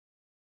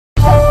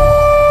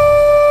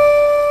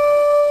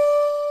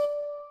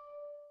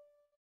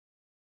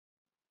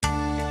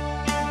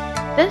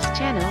This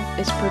channel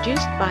is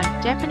produced by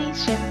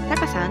Japanese chef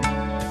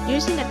Taka-san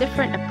using a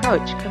different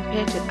approach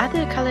compared to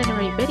other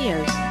culinary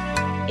videos.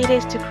 It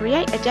is to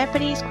create a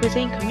Japanese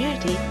cuisine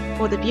community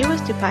for the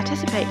viewers to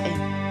participate in.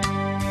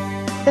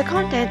 The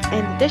contents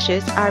and the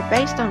dishes are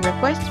based on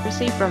requests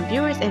received from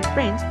viewers and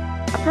friends,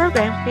 a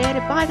program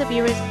created by the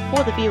viewers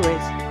for the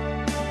viewers.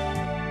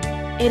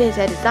 It is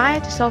a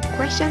desire to solve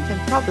questions and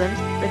problems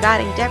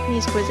regarding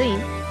Japanese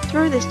cuisine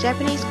through this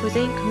Japanese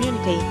cuisine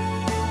community.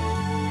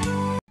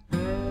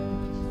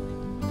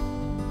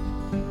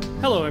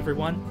 Hello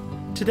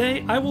everyone!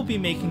 Today I will be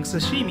making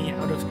sashimi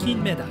out of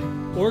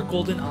Kinmedai, or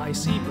golden eye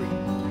sea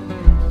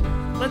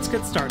bream. Let's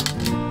get started.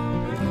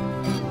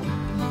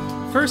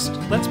 First,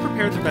 let's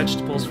prepare the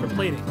vegetables for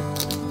plating.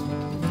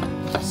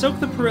 Soak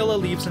the perilla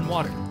leaves in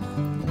water.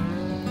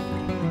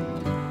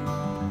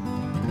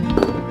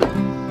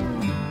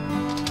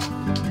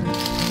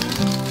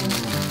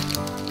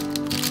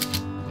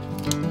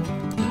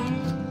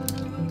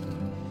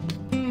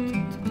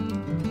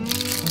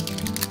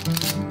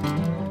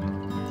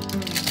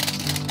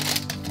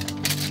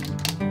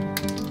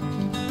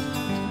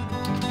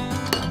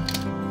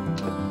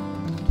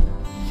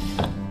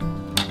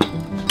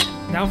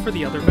 Now for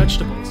the other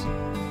vegetables.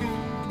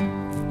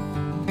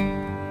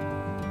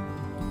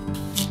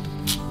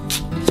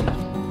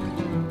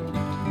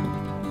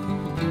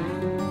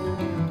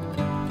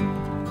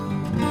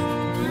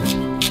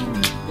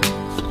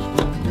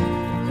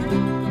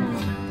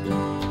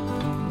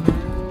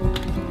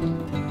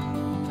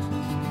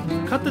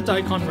 Cut the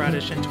daikon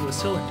radish into a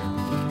cylinder.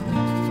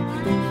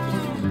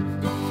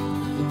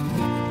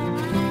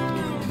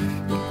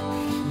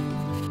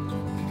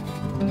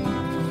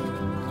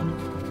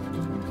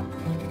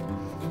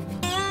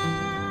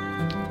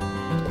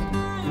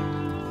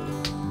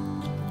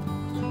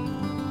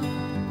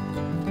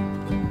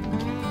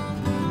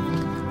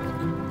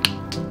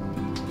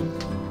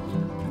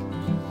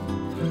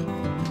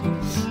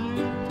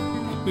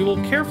 We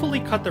will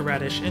carefully cut the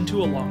radish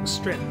into a long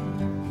strip.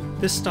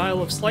 This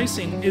style of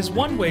slicing is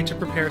one way to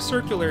prepare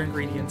circular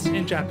ingredients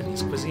in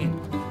Japanese cuisine.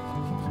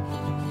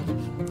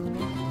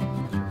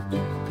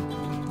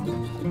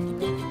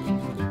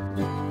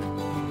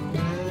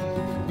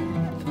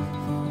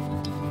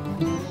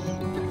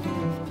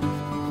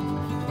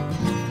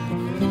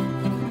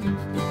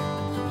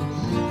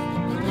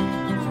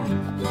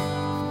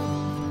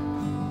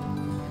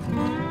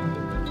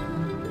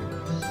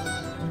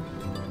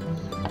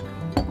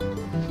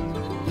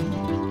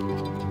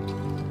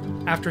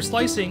 After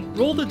slicing,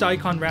 roll the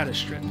daikon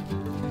radish strip.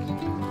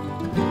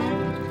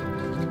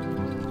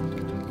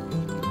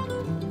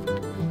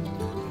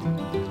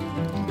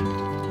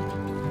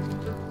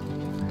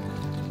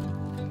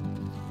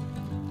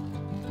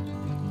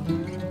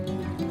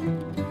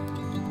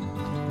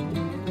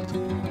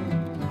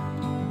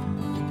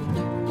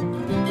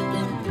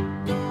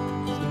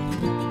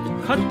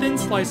 Cut thin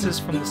slices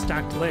from the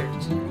stacked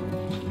layers.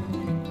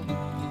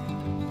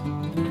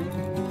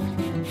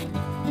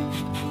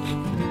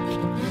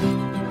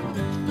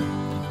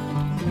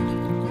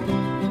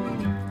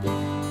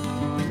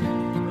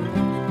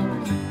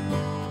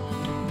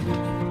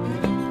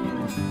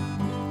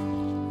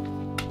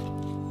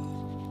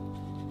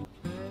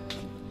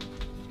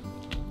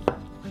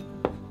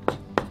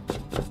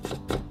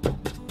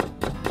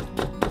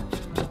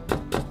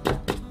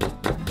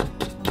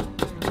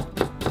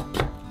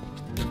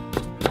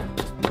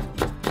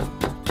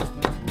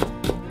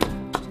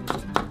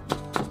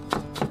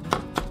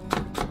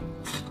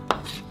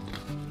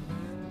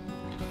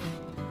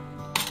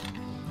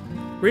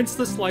 Rinse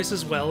the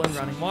slices well in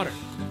running water.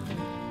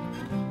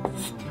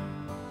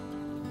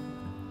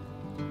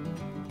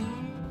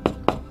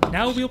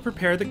 Now we'll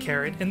prepare the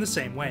carrot in the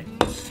same way.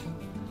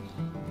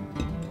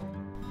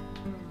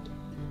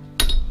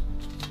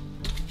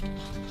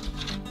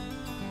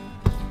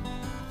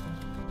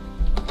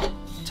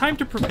 Time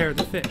to prepare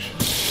the fish.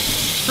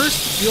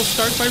 First, we'll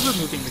start by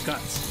removing the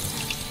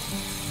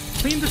guts.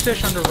 Clean the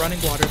fish under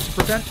running water to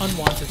prevent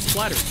unwanted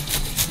splattering.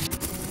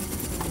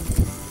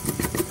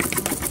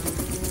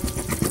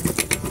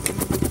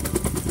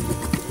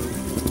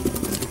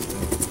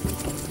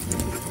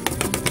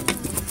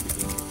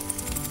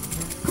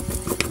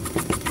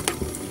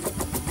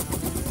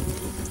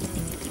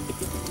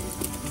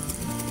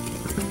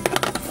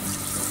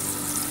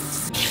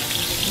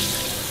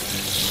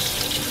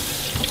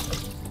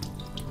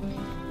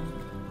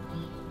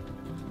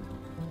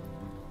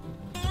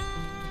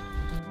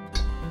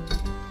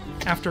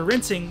 After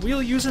rinsing,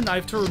 we'll use a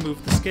knife to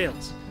remove the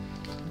scales.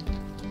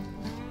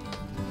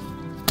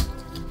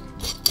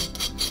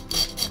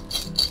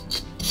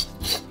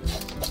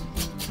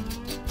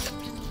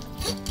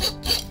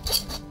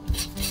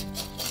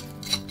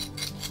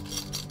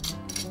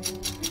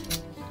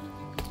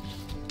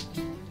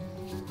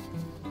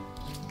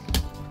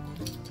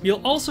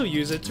 We'll also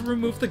use it to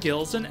remove the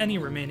gills and any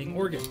remaining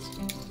organs.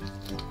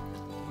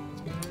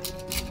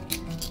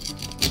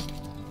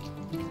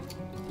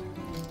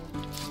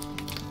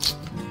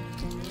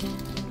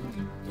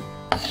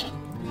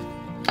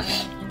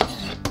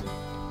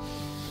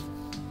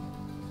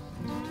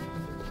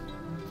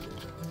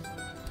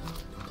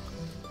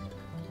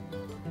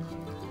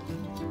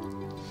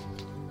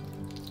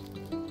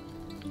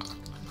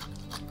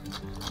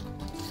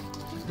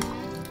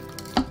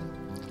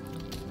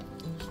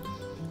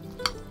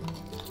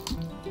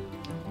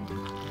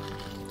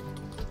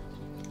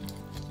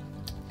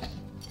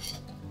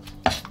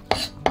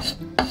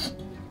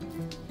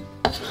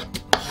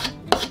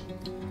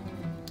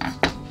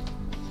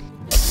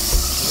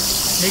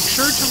 Make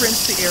sure to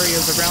rinse the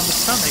areas around the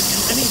stomach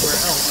and anywhere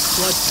else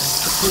blood tends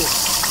to pool.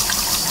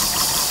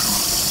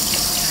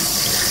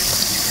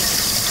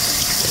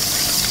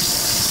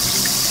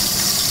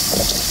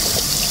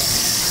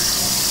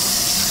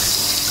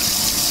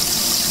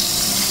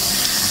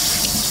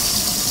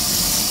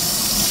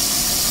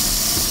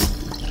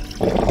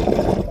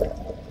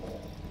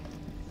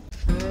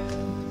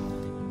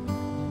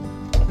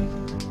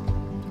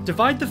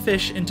 Divide the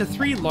fish into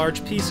 3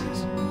 large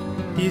pieces.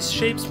 These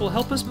shapes will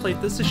help us plate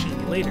the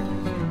sashimi later.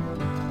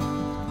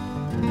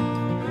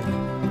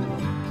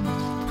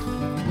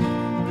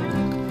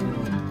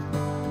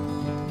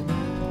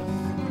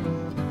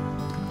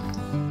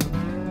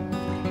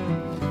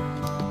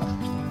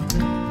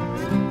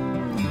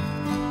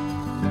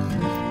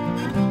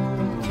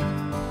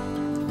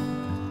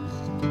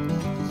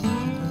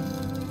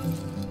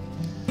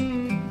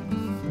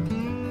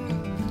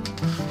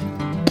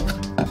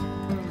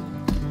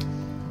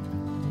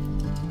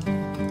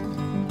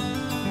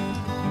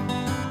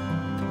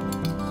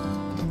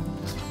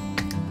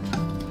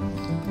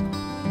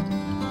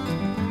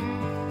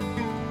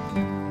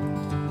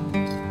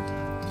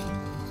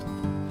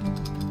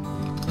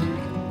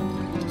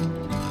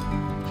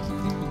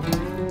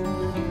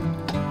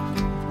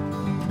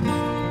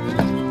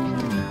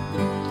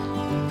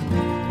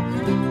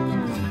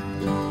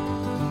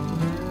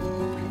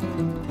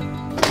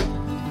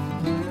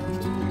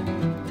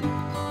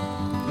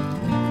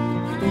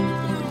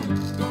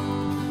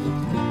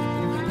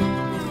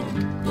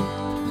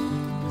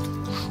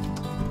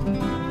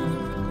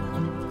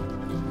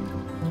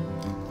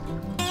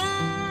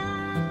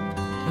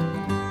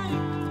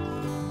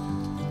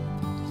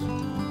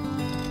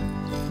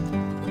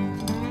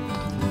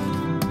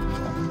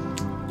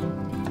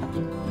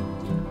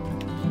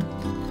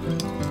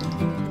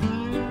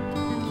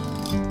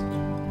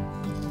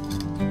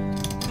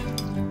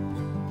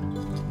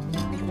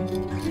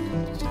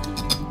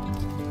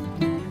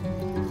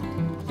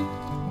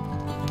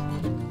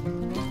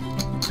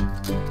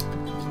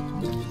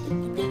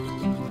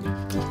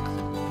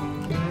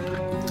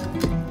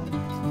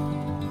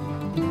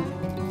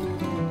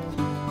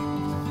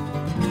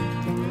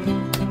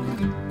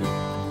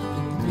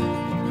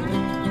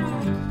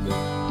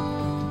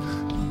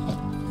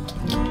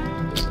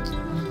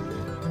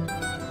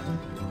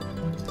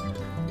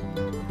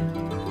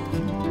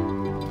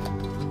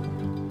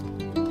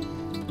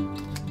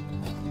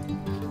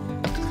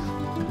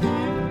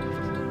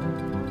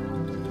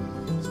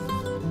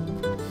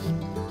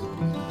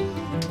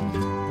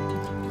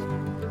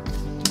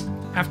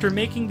 After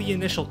making the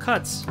initial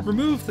cuts,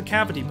 remove the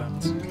cavity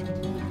bones.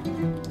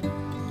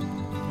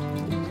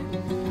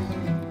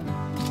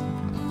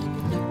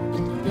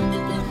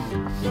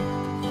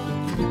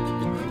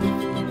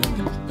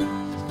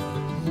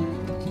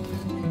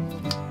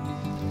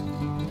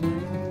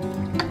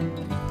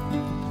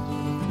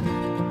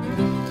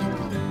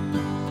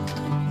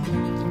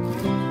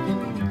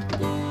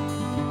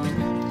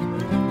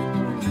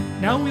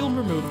 Now we'll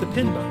remove the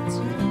pin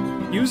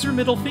bones. Use your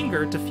middle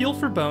finger to feel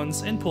for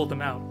bones and pull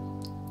them out.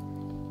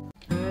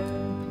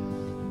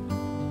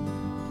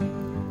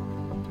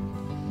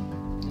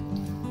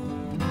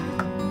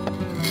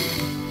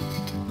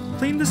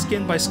 Clean the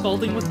skin by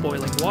scalding with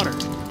boiling water.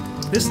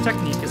 This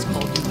technique is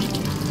called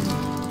yuki.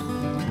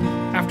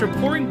 After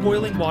pouring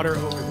boiling water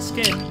over the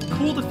skin,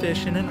 cool the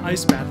fish in an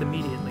ice bath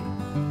immediately.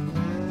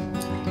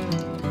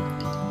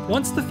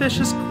 Once the fish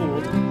is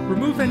cooled,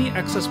 remove any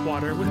excess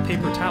water with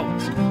paper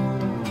towels.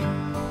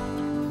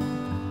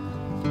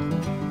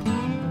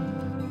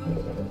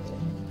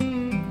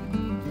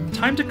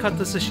 Time to cut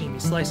the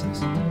sashimi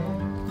slices.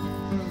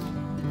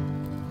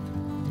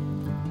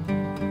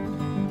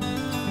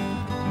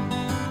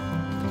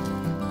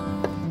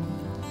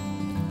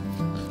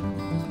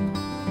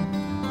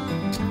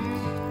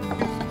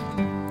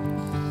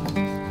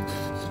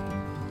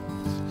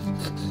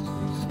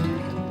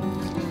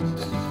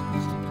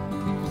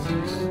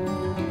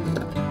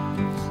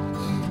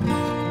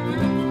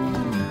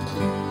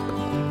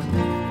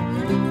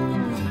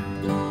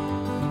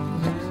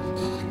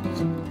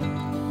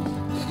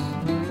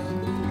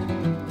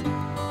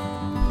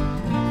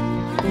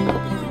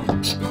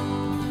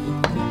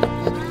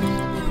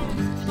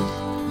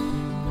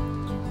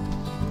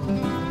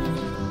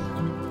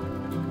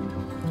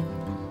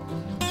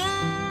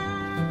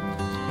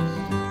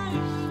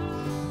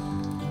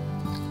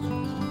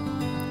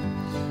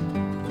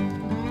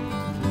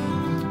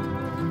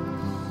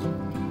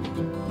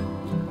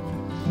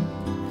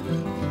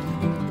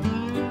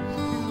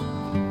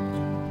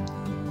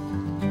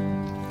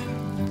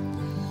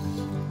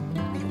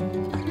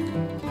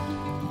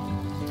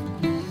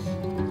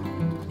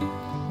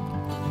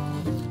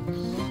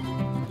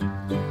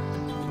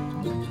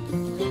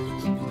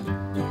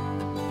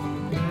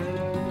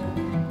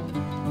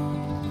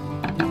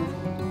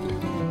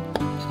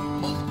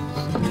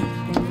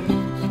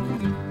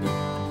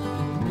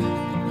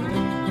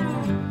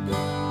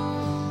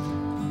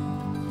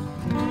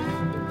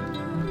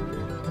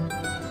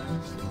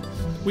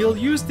 We'll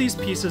use these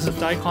pieces of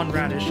daikon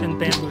radish and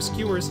bamboo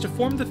skewers to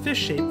form the fish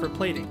shape for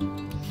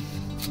plating.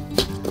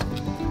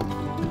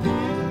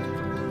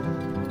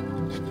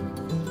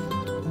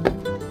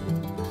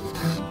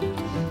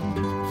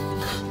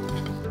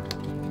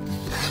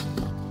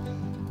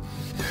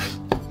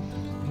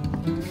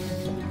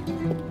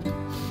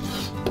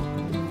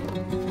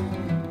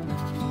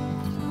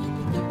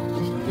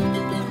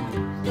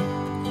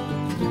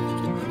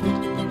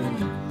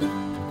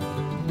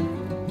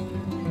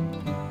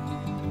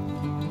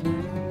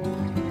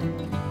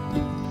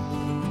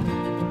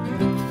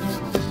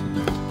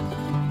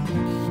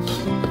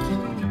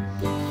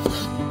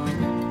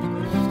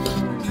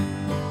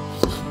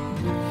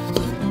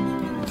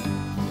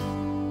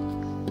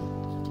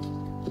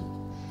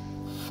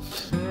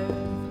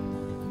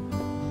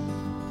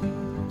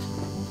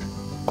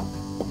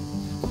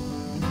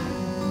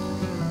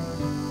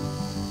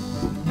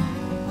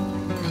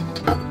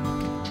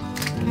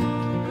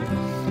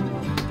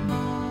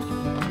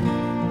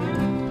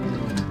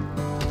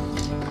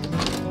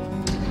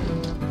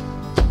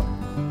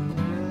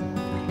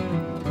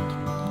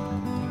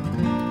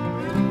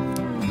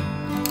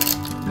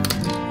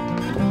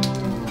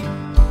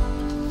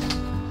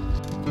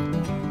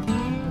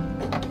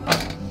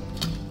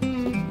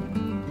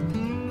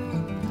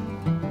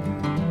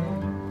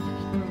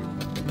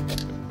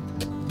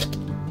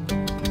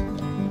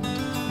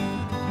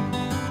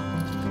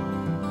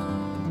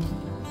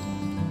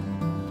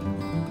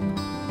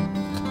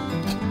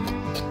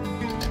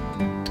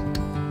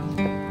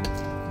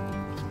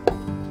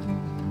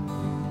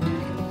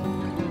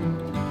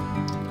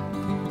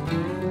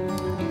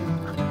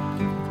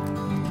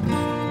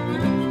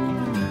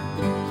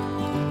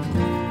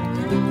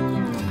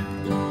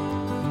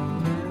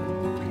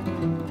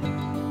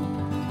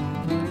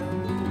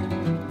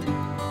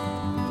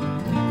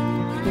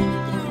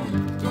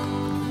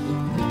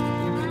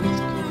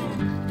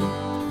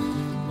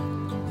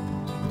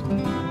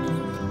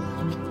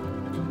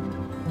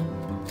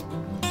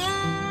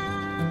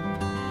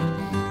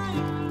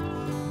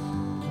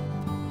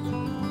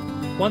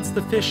 Once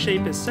the fish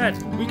shape is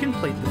set, we can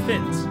plate the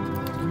fins.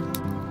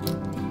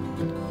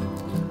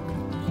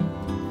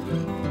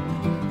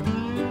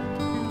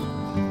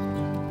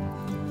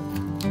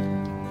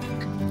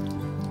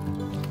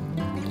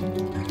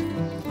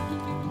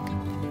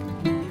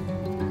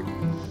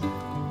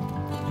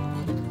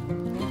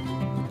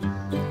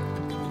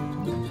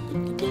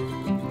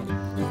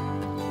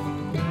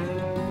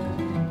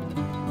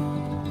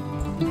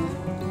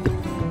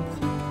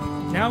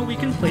 Now we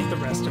can plate the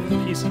rest of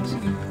the pieces.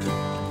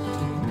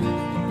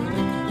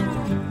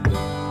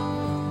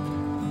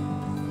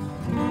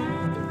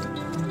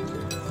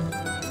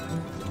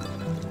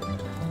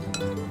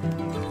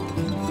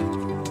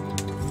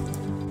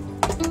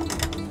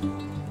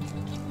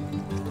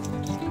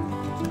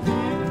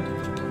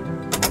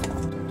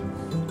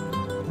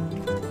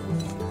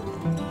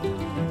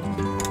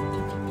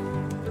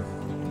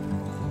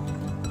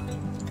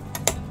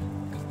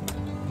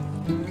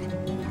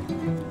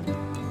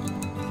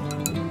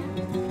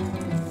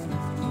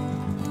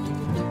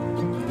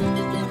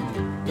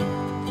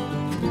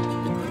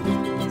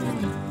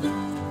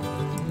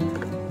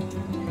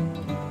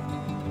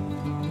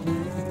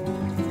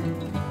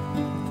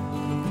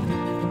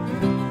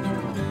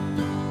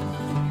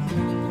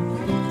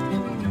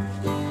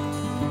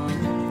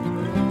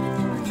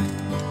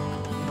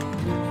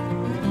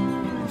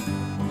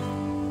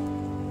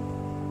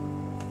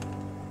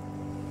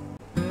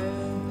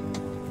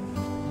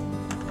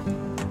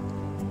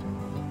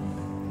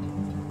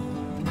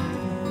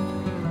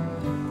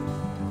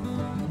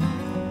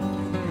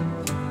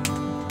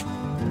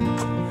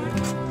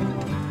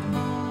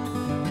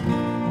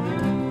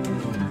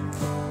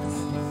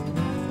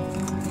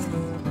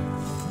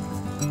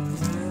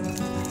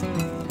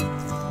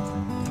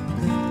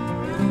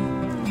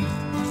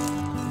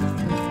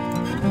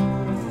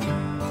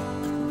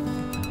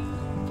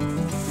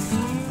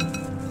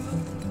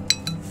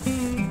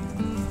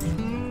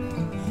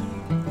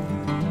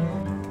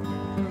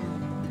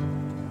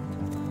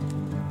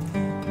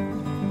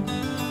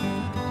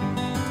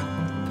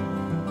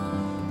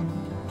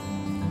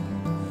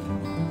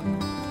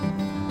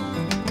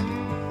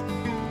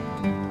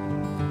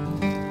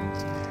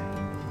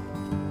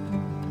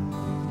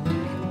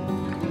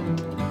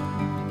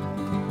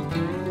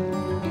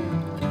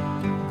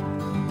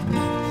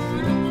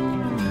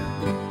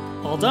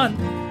 All done!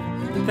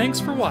 Thanks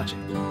for watching.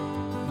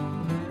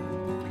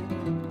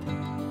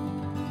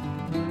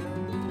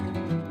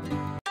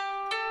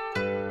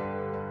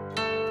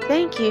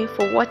 Thank you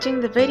for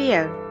watching the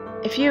video.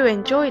 If you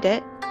enjoyed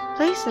it,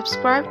 please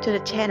subscribe to the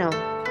channel.